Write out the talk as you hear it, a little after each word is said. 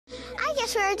I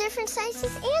guess we're different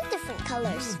sizes and different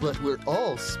colors. But we're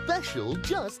all special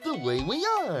just the way we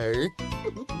are.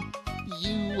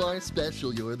 You are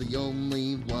special, you're the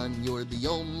only one. You're the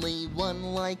only one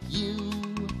like you.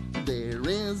 There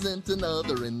isn't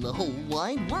another in the whole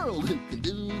wide world who can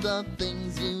do the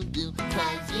things you do.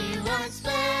 'Cause you are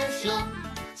special,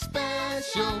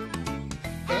 special.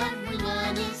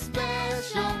 Everyone is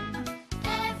special.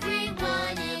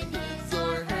 Everyone in his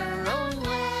or her own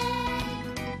way.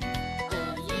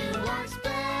 Oh, you are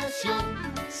special,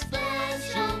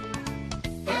 special.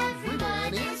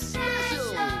 Everyone is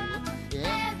special.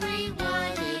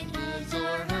 Everyone in his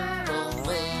or her own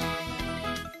way.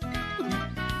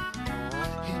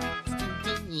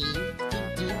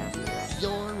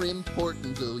 You're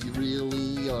important, though you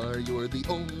really are. You're the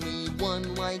only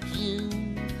one like you.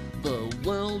 The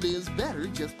world is better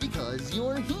just because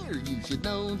you're here. You should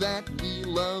know that we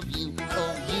love you.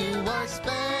 Oh, you are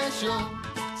special,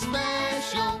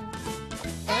 special.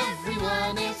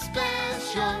 Everyone is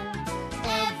special.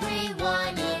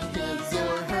 Everyone in his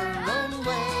or her own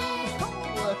way.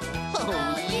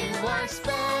 Oh, you are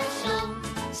special,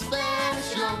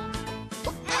 special.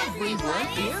 Everyone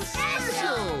is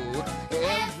special.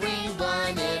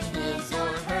 Everyone in his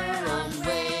or her own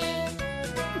way.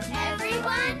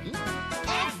 Everyone?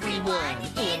 Everyone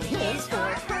in his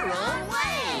or her own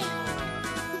way.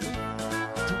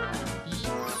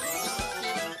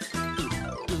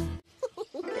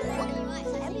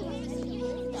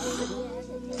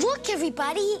 Look,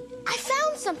 everybody! I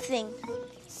found something.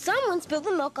 Someone spilled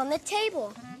the milk on the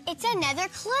table. It's another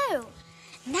clue.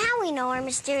 Now we know our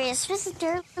mysterious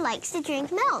visitor likes to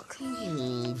drink milk.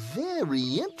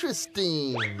 Very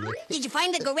interesting. Did you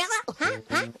find the gorilla?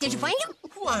 Huh? Did you find him?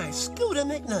 Why, Scooter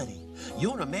McNutty,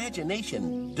 your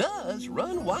imagination does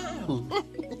run wild.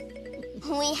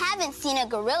 We haven't seen a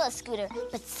gorilla, Scooter,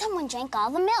 but someone drank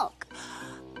all the milk.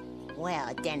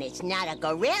 Well, then it's not a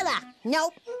gorilla.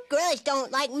 Nope, gorillas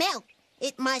don't like milk.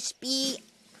 It must be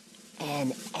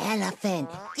an elephant.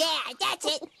 Yeah, that's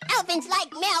it. Elephants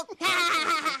like milk.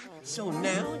 So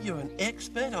now you're an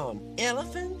expert on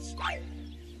elephants?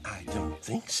 I don't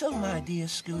think so, my dear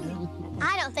Scooter.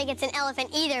 I don't think it's an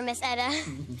elephant either, Miss Edda.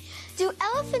 Do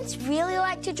elephants really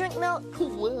like to drink milk?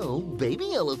 Well,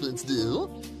 baby elephants do.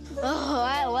 Oh,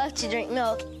 I love to drink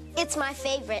milk. It's my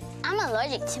favorite. I'm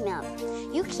allergic to milk.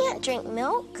 You can't drink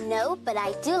milk? No, but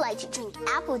I do like to drink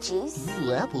apple juice.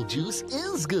 Ooh, apple juice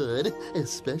is good,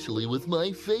 especially with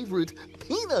my favorite,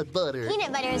 peanut butter.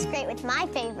 Peanut butter is great with my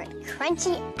favorite,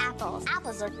 crunchy apples.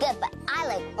 Apples are good, but I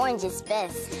like oranges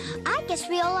best. I guess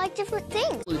we all like different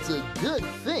things. It's a good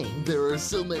thing there are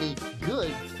so many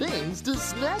good things to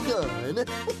snack on.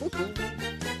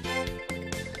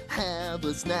 Have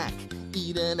a snack.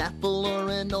 Eat an apple or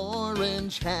an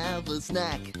orange. Have a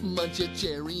snack. Munch a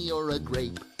cherry or a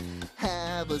grape.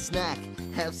 Have a snack.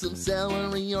 Have some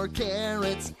celery or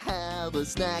carrots. Have a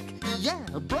snack. Yeah,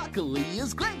 broccoli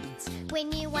is great.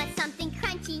 When you want something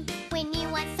crunchy, when you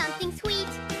want something sweet,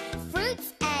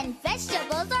 fruits and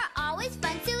vegetables are always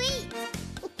fun to eat.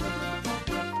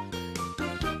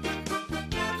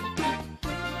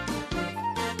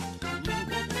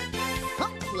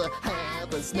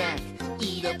 Have a snack.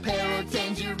 Eat a pear or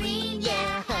tangerine.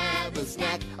 Yeah, have a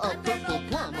snack. A purple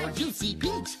plum or juicy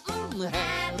peach.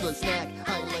 Have a snack.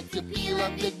 I like to peel a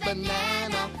big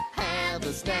banana. Have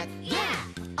a snack. Yeah,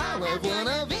 I'll have one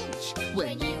of each.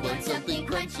 When you want something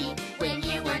crunchy, when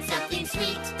you want something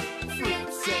sweet,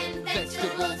 fruits and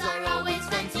vegetables are always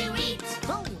fun to eat.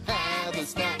 Oh, have a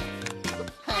snack.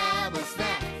 Have a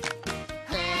snack.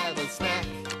 Have a snack.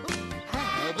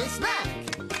 Have a snack.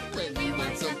 When you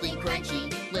want something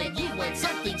crunchy, when you want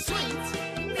something sweet,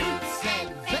 fruits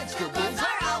and vegetables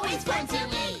are always fun to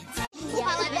eat.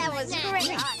 Well, that was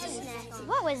great.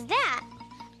 What was that?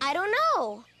 I don't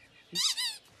know.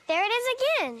 There it is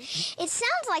again. It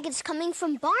sounds like it's coming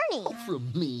from Barney.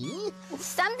 From me?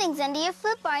 Something's under your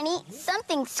foot, Barney.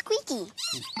 Something's squeaky.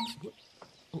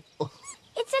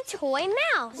 It's a toy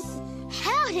mouse.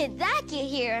 How did that get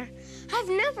here? I've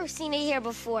never seen it here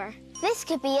before. This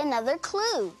could be another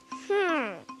clue.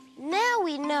 Now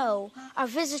we know our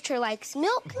visitor likes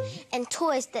milk and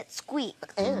toys that squeak.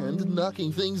 And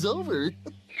knocking things over.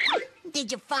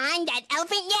 Did you find that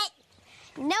elephant yet?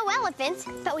 No elephants,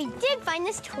 but we did find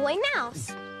this toy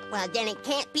mouse. Well, then it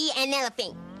can't be an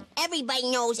elephant.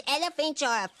 Everybody knows elephants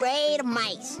are afraid of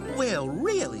mice. Well,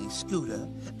 really, Scooter,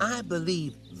 I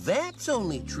believe that's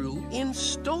only true in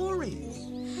stories.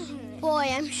 Boy,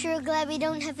 I'm sure glad we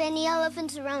don't have any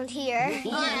elephants around here.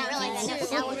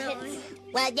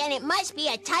 Well, then it must be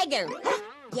a tiger.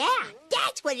 Yeah,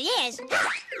 that's what it is.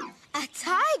 A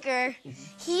tiger?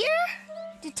 Here?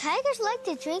 Do tigers like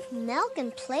to drink milk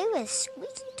and play with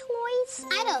squeaky toys?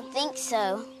 I don't think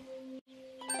so.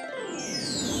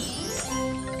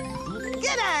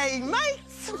 G'day,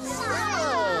 mates!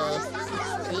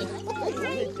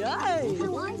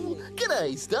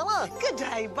 G'day, Stella. Good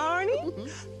day, Barney.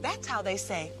 That's how they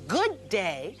say good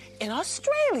day in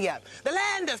Australia, the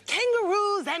land of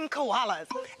kangaroos and koalas.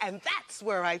 And that's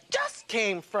where I just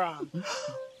came from.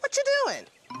 What you doing?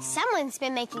 Someone's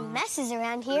been making messes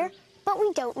around here, but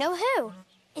we don't know who.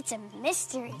 It's a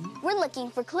mystery. We're looking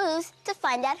for clues to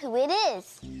find out who it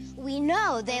is. We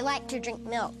know they like to drink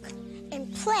milk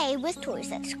and play with toys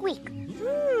that squeak.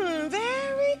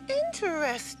 Very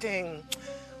interesting.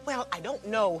 Well, I don't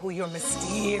know who your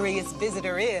mysterious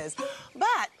visitor is,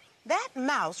 but that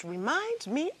mouse reminds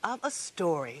me of a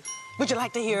story. Would you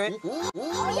like to hear it?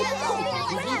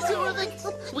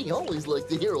 We always like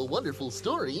to hear a wonderful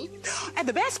story. And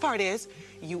the best part is,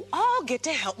 you all get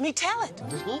to help me tell it.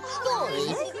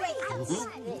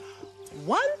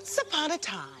 Once upon a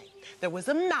time, there was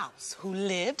a mouse who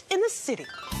lived in the city.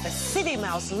 The city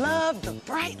mouse loved the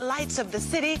bright lights of the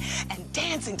city and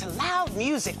dancing to loud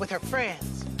music with her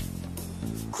friends.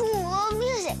 Cool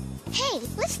music. Hey,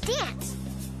 let's dance.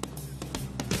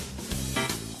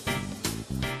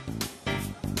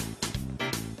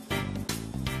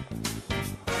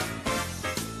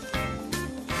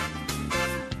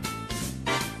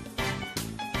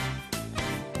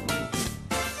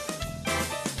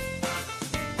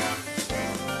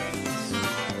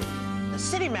 The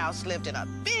city mouse lived in a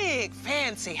big,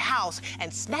 fancy house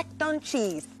and snacked on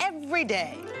cheese every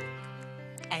day.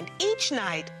 And each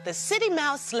night, the city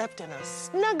mouse slept in a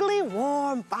snugly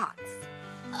warm box.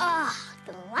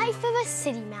 The life of a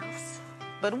city mouse.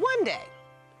 But one day,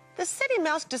 the city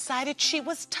mouse decided she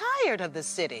was tired of the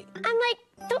city.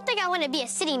 Don't think I want to be a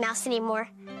city mouse anymore.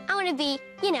 I want to be,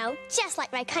 just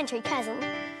like my country cousin.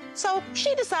 So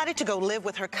she decided to go live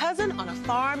with her cousin on a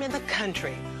farm in the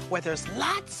country where there's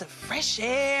lots of fresh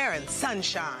air and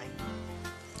sunshine.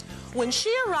 When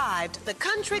she arrived, the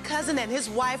country cousin and his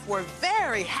wife were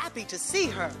very happy to see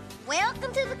her.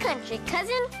 Welcome to the country,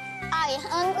 cousin. Are you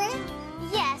hungry?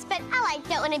 Yes, but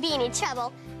don't want to be any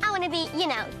trouble. I want to be,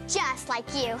 just like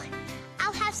you.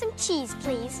 I'll have some cheese,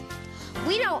 please.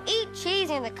 We don't eat cheese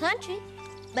in the country,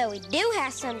 but we do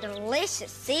have some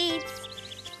delicious seeds.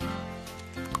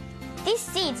 These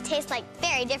seeds taste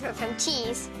very different from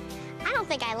cheese. I don't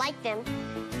think I like them.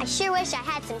 I sure wish I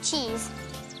had some cheese.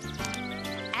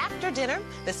 After dinner,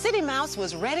 the city mouse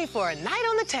was ready for a night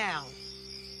on the town.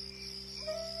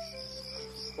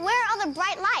 Where are all the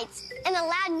bright lights and the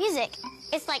loud music?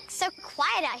 It's so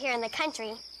quiet out here in the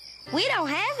country. We don't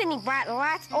have any bright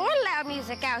lights or loud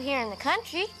music out here in the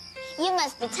country. You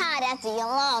must be tired after your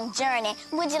long journey.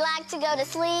 Would you like to go to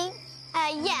sleep?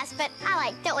 Yes, but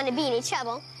I don't want to be any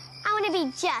trouble. I want to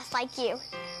be just like you.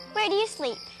 Where do you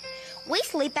sleep? We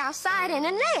sleep outside in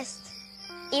a nest.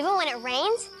 Even when it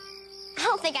rains? I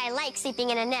don't think I like sleeping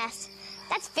in a nest.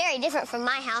 That's very different from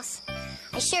my house.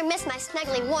 I sure miss my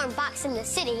snuggly warm box in the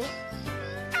city.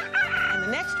 And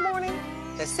the next morning,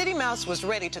 the city mouse was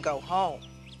ready to go home.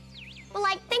 Well,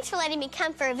 thanks for letting me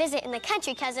come for a visit in the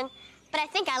country, cousin. But I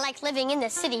think I like living in the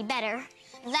city better.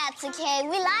 That's okay.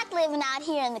 We like living out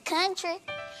here in the country.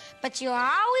 But you're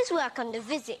always welcome to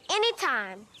visit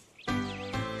anytime.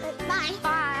 Bye.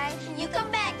 Bye. You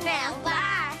come back now.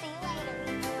 Bye. See you later.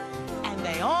 And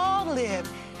they all lived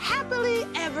happily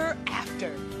ever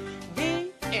after.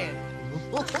 The end.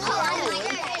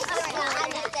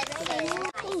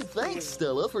 Thanks,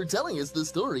 Stella, for telling us the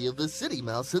story of the city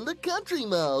mouse and the country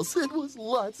mouse. It was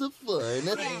lots of fun.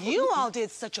 You all did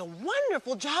such a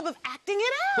wonderful job of acting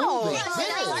it out.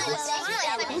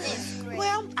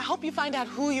 Well, I hope you find out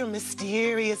who your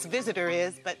mysterious visitor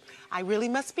is, but I really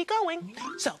must be going.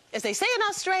 So, as they say in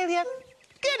Australia,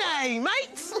 g'day,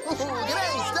 mates.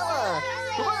 G'day, Stella.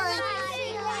 Bye-bye.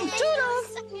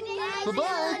 Toodles.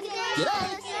 Bye-bye.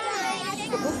 G'day.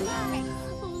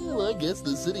 Well, I guess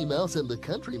the city mouse and the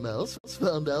country mouse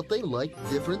found out they like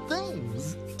different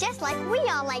things. Just like we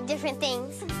all like different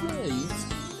things. Right.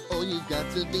 Oh, you've got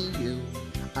to be you.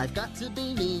 I've got to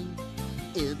be me.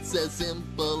 It's as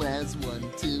simple as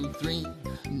 1, 2, 3.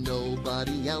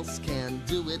 Nobody else can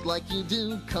do it like you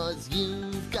do, 'cause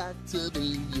you've got to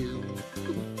be you.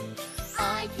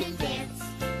 I can dance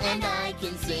and I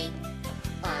can sing.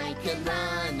 I can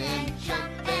run and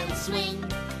jump and swing.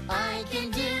 I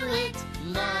can do it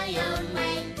my own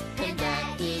way, and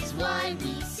that is why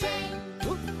we sing.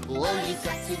 Oh, you've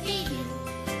got to be you.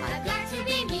 I've got to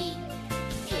be me.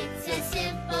 It's as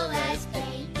simple as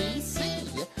ABC.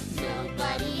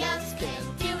 Nobody else can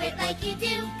do it like you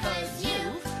do, 'cause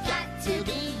you've got to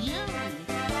be you.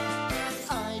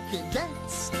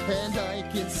 and I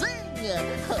can sing.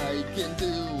 I can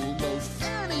do most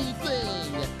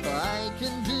anything. I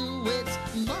can do it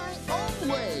my own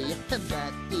way, and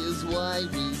that is why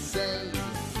we say,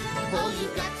 Oh,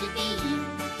 you've got to be you.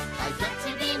 I've got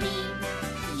to be me.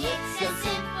 It's as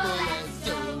simple as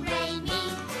do, re, mi.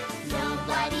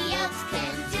 Nobody else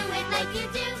can do it like you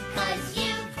do, 'cause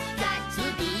you've got to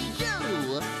be you.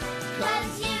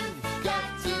 'Cause you've got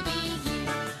to be you.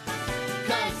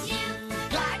 'Cause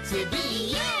you've got to be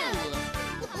you.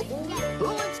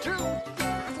 Oh, it's true.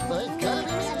 I've got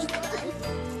to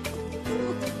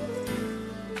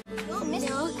Oh, Miss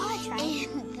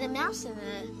and the mouse in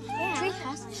the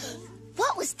treehouse.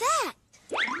 What was that?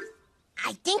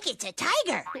 I think it's a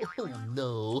tiger. Oh,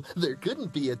 no, there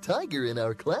couldn't be a tiger in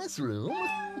our classroom.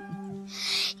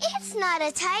 It's not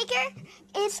a tiger.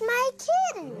 It's my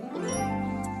kitten.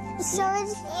 So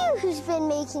it's you who's been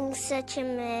making such a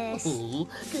mess. Oh,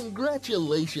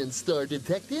 congratulations, Star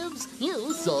Detectives.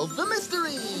 You solved the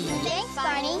mystery. Thanks,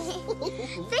 Barney.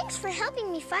 Thanks for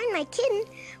helping me find my kitten,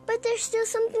 but there's still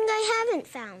something I haven't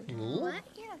found. Oh,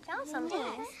 You haven't found something.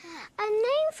 A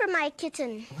name for my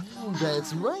kitten.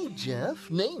 that's right,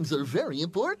 Jeff. Names are very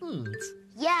important.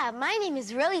 Yeah, my name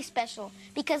is really special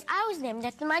because I was named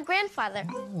after my grandfather.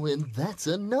 Oh, and that's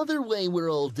another way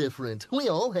we're all different. We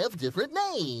all have different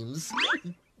names.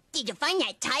 Did you find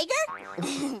that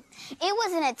tiger? It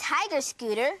wasn't a tiger,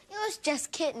 Scooter. It was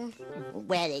just kitten.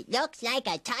 Well, it looks like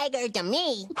a tiger to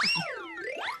me.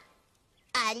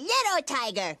 A little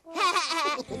tiger.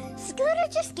 Scooter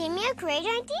just gave me a great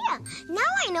idea. Now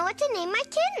I know what to name my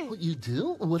kitten. What you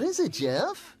do? What is it,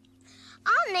 Jeff?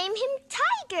 I'll name him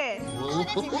Tiger. Oh,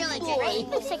 that's a really good name.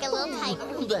 Looks like a little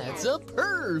tiger. That's a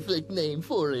perfect name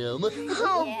for him.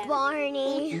 Oh,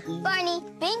 Barney. Barney,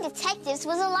 being detectives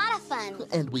was a lot of fun.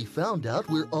 And we found out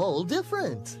we're all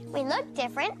different. We look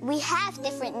different, we have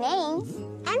different names,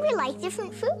 and we like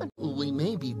different food. We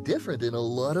may be different in a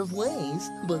lot of ways,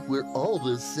 but we're all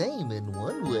the same in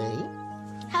one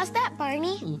way. How's that,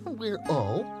 Barney? We're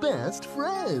all best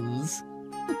friends.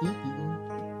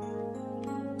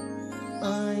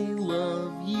 I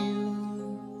love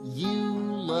you, you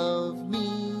love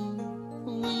me.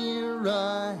 We're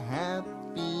a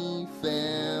happy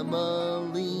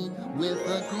family with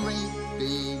a great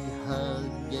big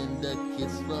hug and a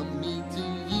kiss from me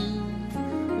to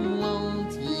you.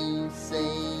 Won't you say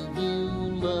you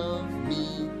love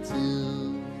me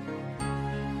too?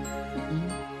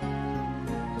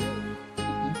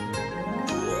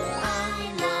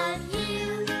 I love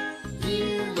you,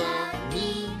 you love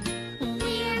me.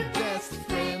 We're best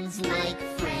friends like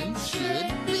friends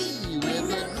should be.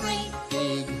 With a great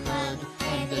big hug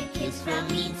And a kiss from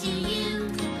me to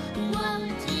you.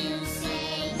 Won't you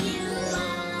say you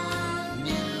love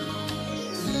me?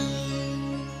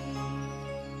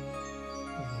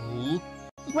 Oh,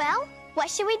 Well, what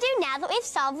should we do now that we've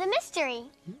solved the mystery?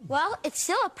 Well, it's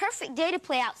still a perfect day to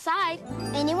play outside.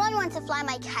 Anyone want to fly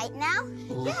my kite now?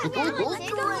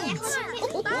 great!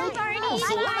 Bye, Barney.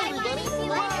 So long, Bye, everybody. See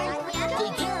you later.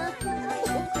 Take care.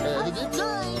 Have a good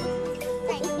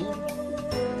time.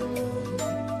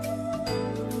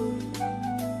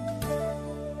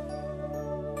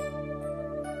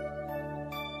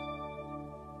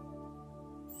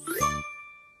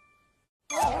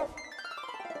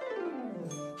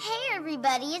 Hey,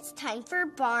 everybody, it's time for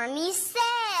Barney Says.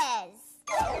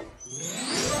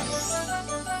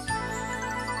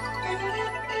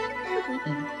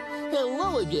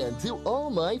 Hello again to all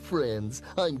my friends.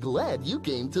 I'm glad you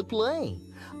came to play.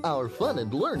 Our fun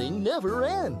and learning never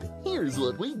end. Here's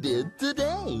what we did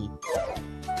today.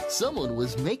 Someone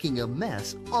was making a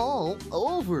mess all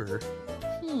over.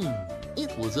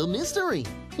 It was a mystery,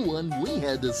 one we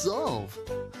had to solve.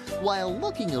 While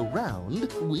looking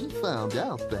around, we found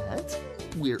out that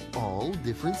we're all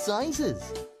different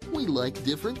sizes. We like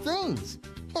different things,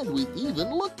 and we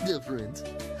even look different.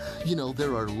 You know,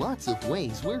 there are lots of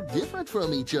ways we're different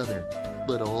from each other,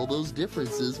 but all those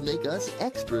differences make us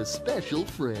extra special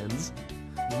friends.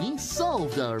 We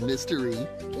solved our mystery.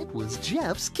 It was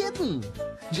Jeff's kitten.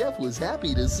 Jeff was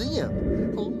happy to see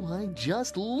him. Oh, I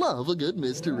just love a good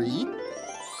mystery.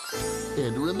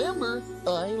 And remember,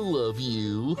 I love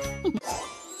you.